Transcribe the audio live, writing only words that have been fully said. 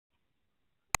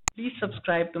Please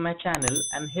subscribe to my channel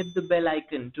and hit the bell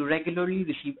icon to regularly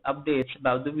receive updates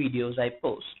about the videos I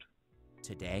post.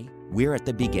 Today, we're at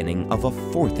the beginning of a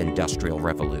fourth industrial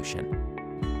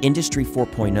revolution. Industry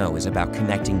 4.0 is about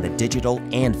connecting the digital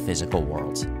and physical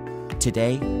worlds.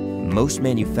 Today, most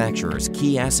manufacturers'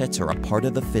 key assets are a part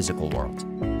of the physical world.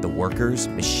 The workers,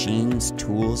 machines,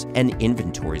 tools, and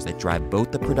inventories that drive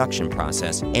both the production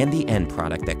process and the end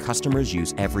product that customers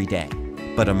use every day.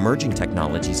 But emerging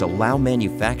technologies allow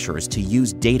manufacturers to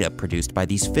use data produced by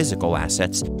these physical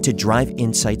assets to drive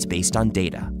insights based on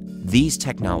data. These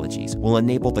technologies will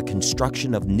enable the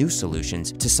construction of new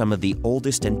solutions to some of the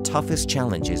oldest and toughest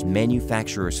challenges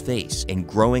manufacturers face in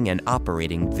growing and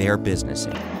operating their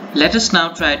businesses. Let us now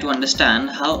try to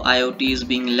understand how IoT is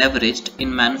being leveraged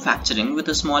in manufacturing with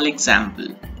a small example.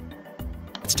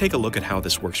 Let's take a look at how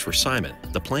this works for Simon,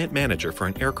 the plant manager for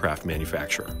an aircraft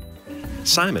manufacturer.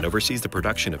 Simon oversees the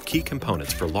production of key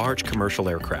components for large commercial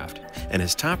aircraft, and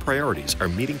his top priorities are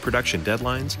meeting production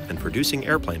deadlines and producing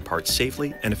airplane parts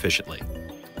safely and efficiently.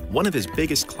 One of his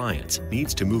biggest clients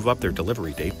needs to move up their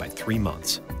delivery date by 3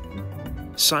 months.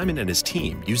 Simon and his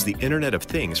team use the Internet of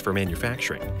Things for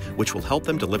manufacturing, which will help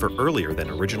them deliver earlier than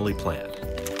originally planned.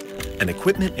 An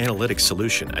equipment analytics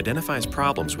solution identifies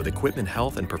problems with equipment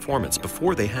health and performance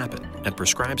before they happen and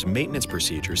prescribes maintenance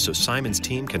procedures so Simon's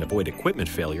team can avoid equipment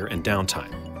failure and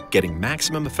downtime, getting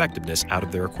maximum effectiveness out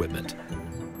of their equipment.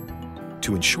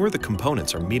 To ensure the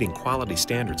components are meeting quality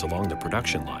standards along the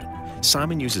production line,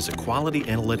 Simon uses a quality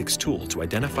analytics tool to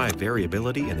identify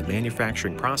variability in the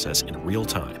manufacturing process in real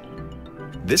time.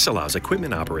 This allows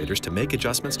equipment operators to make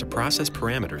adjustments to process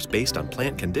parameters based on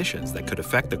plant conditions that could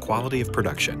affect the quality of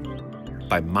production.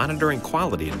 By monitoring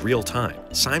quality in real time,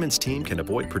 Simon's team can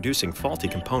avoid producing faulty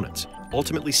components,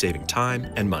 ultimately saving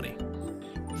time and money.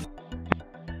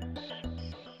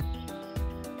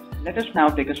 Let us now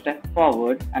take a step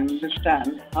forward and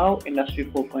understand how Industry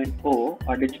 4.0 or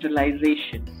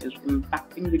digitalization is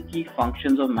impacting the key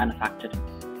functions of manufacturing.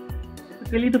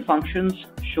 Typically, the functions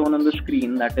shown on the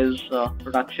screen, that is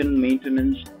production,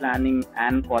 maintenance, planning,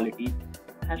 and quality,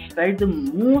 has felt the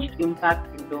most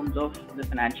impact in terms of the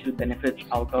financial benefits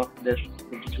out of this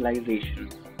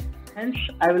digitalization. Hence,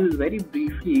 I will very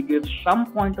briefly give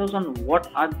some pointers on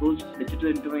what are those digital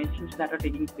interventions that are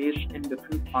taking place in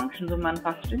different functions of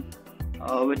manufacturing,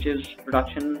 which is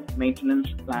production, maintenance,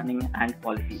 planning, and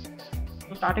quality.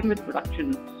 So starting with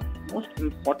production, most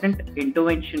important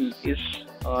intervention is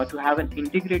to have an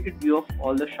integrated view of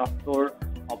all the shop floor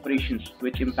operations,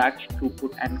 which impacts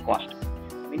throughput and cost.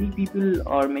 Many people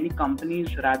or many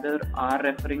companies rather are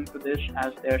referring to this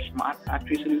as their smart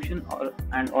factory solution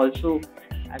and also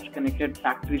as connected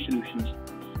factory solutions.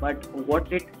 But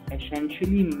what it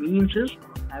essentially means is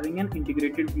having an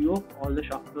integrated view of all the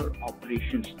shop floor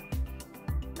operations.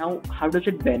 Now, how does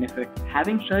it benefit?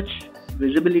 Having such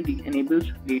visibility enables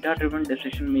data-driven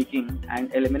decision making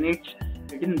and eliminates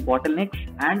hidden bottlenecks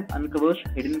and uncovers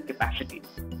hidden capacity.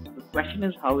 The question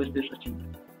is, how is this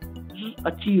achieved? This is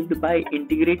achieved by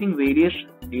integrating various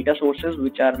data sources,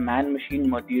 which are man, machine,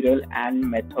 material, and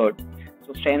method.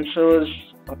 So sensors,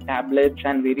 tablets,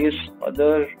 and various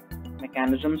other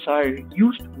mechanisms are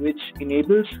used, which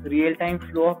enables real-time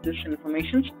flow of this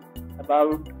information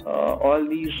about all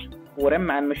these 4M,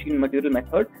 man, machine, material,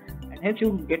 method, and hence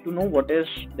you get to know what is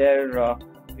their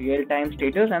real-time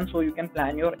status, and so you can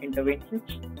plan your interventions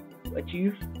to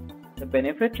achieve the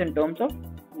benefits in terms of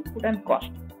throughput and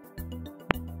cost.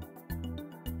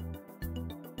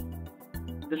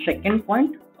 The second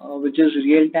point, which is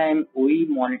real-time OE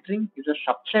monitoring, is a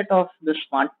subset of the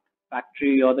smart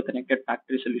factory or the connected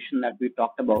factory solution that we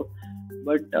talked about,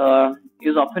 but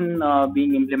is often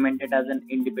being implemented as an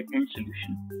independent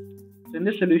solution. So in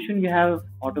this solution, you have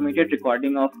automated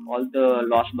recording of all the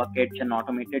loss buckets and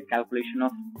automated calculation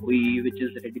of OE, which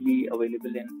is readily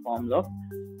available in forms of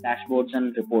dashboards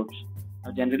and reports.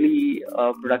 Now, generally,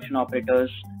 production operators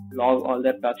log all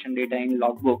their production data in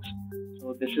logbooks.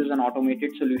 So this is an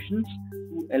automated solution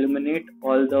to eliminate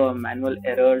all the manual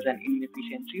errors and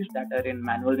inefficiencies that are in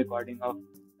manual recording of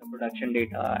the production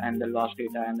data and the loss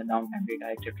data and the downtime data,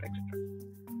 etc., etc.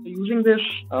 So using this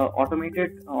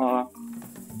automated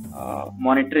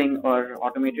monitoring or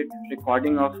automated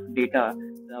recording of data,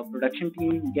 the production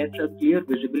team gets a clear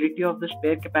visibility of the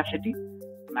spare capacity,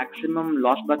 maximum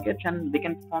loss buckets, and they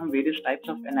can perform various types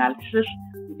of analysis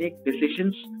to take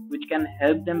decisions which can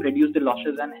help them reduce the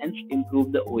losses and hence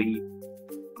improve the OE.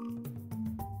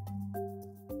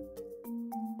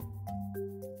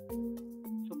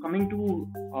 So coming to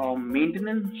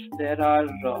maintenance, there are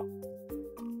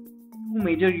two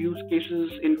major use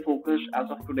cases in focus as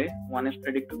of today. One is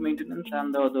predictive maintenance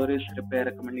and the other is repair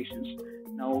recommendations.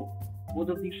 Now, both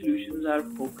of these solutions are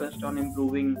focused on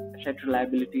improving asset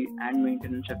reliability and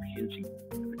maintenance efficiency.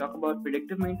 If we talk about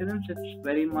predictive maintenance, it's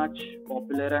very much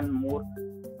popular and more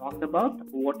talked about.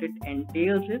 What it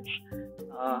entails is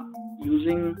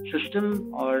using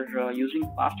system or using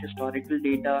past historical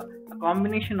data, a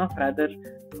combination of rather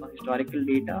historical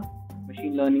data,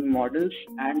 machine learning models,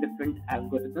 and different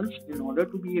algorithms in order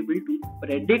to be able to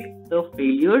predict the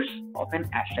failures of an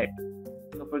asset.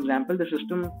 So, for example, the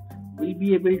system will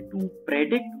be able to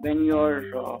predict when your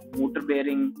motor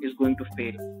bearing is going to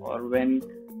fail, or when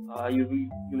you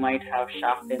might have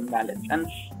shaft imbalance, and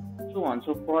so on.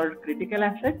 So, for critical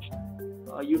assets,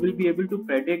 you will be able to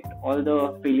predict all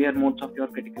the failure modes of your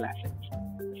critical assets.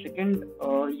 The second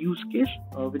use case,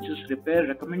 which is repair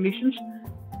recommendations,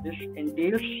 this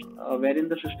entails wherein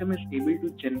the system is able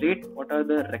to generate what are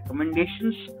the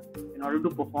recommendations in order to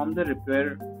perform the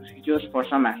repair procedures for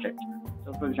some assets.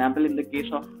 So, for example, in the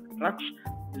case of trucks,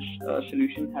 this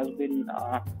solution has been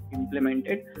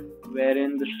implemented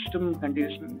wherein the system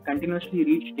continuously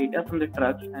reads data from the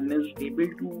trucks and is able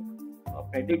to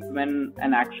predict when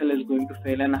an axle is going to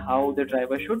fail and how the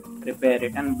driver should repair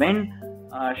it, and when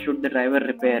should the driver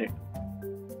repair it.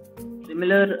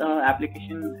 Similar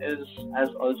application has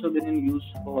also been in use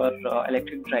for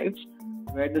electric drives,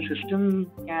 where the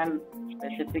system can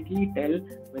specifically tell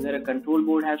whether a control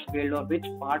board has failed or which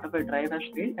part of a drive has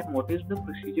failed and what is the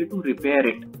procedure to repair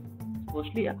it.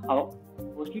 Firstly,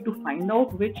 to find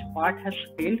out which part has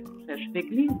failed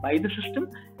specifically by the system,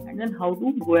 and then how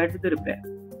to go ahead with the repair.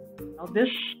 Now, this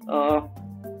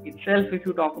itself, if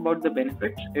you talk about the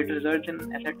benefits, it results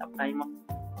in asset uptime of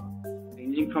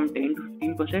ranging from 10 to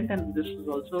 15%, and this has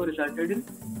also resulted in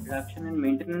reduction in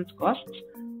maintenance costs,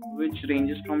 which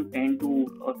ranges from 10 to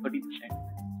 30%.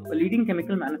 So, a leading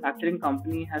chemical manufacturing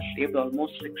company has saved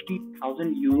almost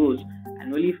 60,000 euros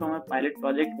annually from a pilot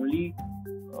project only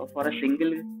for a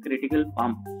single critical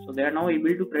pump. So, they are now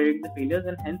able to predict the failures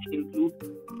and hence include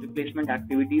replacement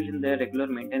activities in their regular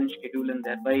maintenance schedule and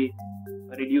thereby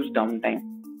reduce downtime.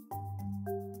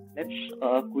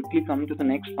 Let's quickly come to the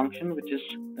next function, which is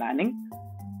planning.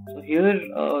 So here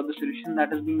the solution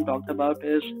that is being talked about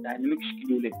is dynamic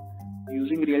scheduling.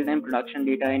 Using real-time production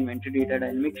data, inventory data,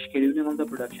 dynamic scheduling of the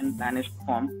production plan is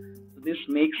performed. So this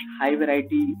makes high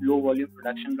variety, low volume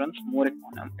production runs more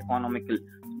economical.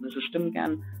 So the system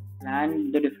can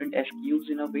plan the different SKUs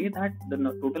in a way that the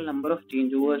total number of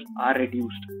changeovers are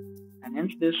reduced, and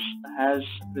hence this has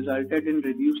resulted in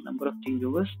reduced number of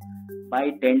changeovers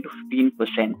by 10 to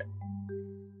 15%.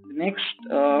 The next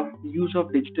use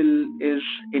of digital is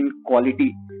in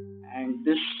quality, and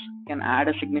this can add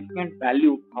a significant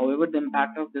value. However, the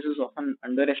impact of this is often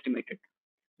underestimated.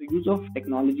 The use of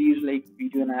technologies like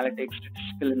video analytics,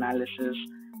 statistical analysis,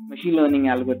 machine learning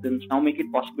algorithms now make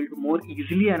it possible to more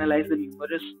easily analyze the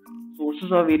numerous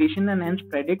sources of variation and hence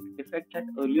predict defects at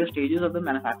earlier stages of the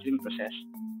manufacturing process.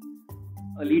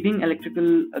 A leading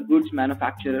electrical goods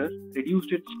manufacturer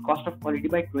reduced its cost of quality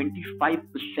by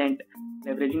 25%,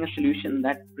 leveraging a solution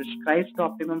that prescribes the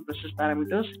optimum process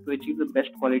parameters to achieve the best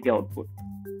quality output.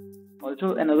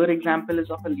 Also, another example is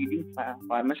of a leading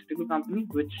pharmaceutical company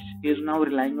which is now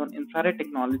relying on infrared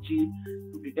technology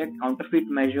to detect counterfeit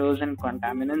measures and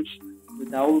contaminants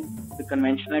without the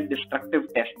conventional destructive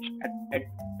tests at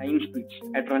running speed.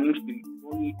 You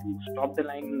don't need to stop the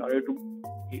line in order to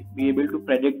be able to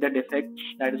predict the defects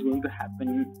that is going to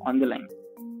happen on the line.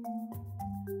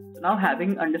 So now,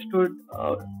 having understood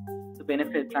the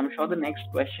benefits, I'm sure the next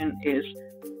question is,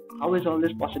 how is all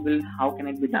this possible? How can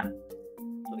it be done?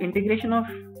 So integration of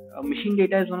machine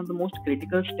data is one of the most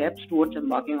critical steps towards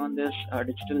embarking on this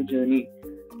digital journey.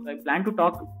 So I plan to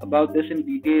talk about this in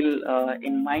detail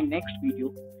in my next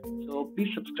video. So please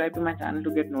subscribe to my channel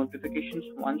to get notifications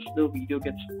once the video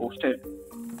gets posted.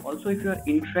 Also, if you are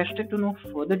interested to know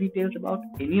further details about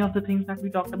any of the things that we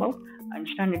talked about, I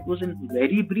understand it was in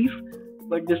very brief,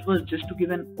 but this was just to give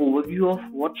an overview of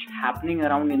what's happening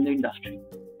around in the industry.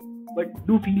 But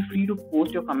do feel free to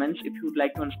post your comments if you would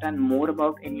like to understand more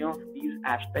about any of these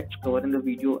aspects covered in the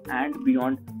video and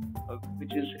beyond,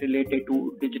 which is related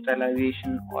to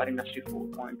digitalization or Industry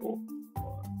 4.0.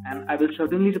 And I will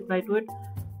certainly reply to it.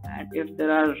 And if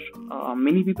there are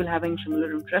many people having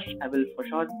similar interests, I will for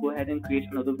sure go ahead and create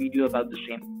another video about the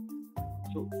same.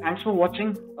 So thanks for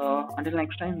watching. Until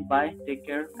next time, bye, take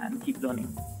care, and keep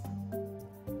learning.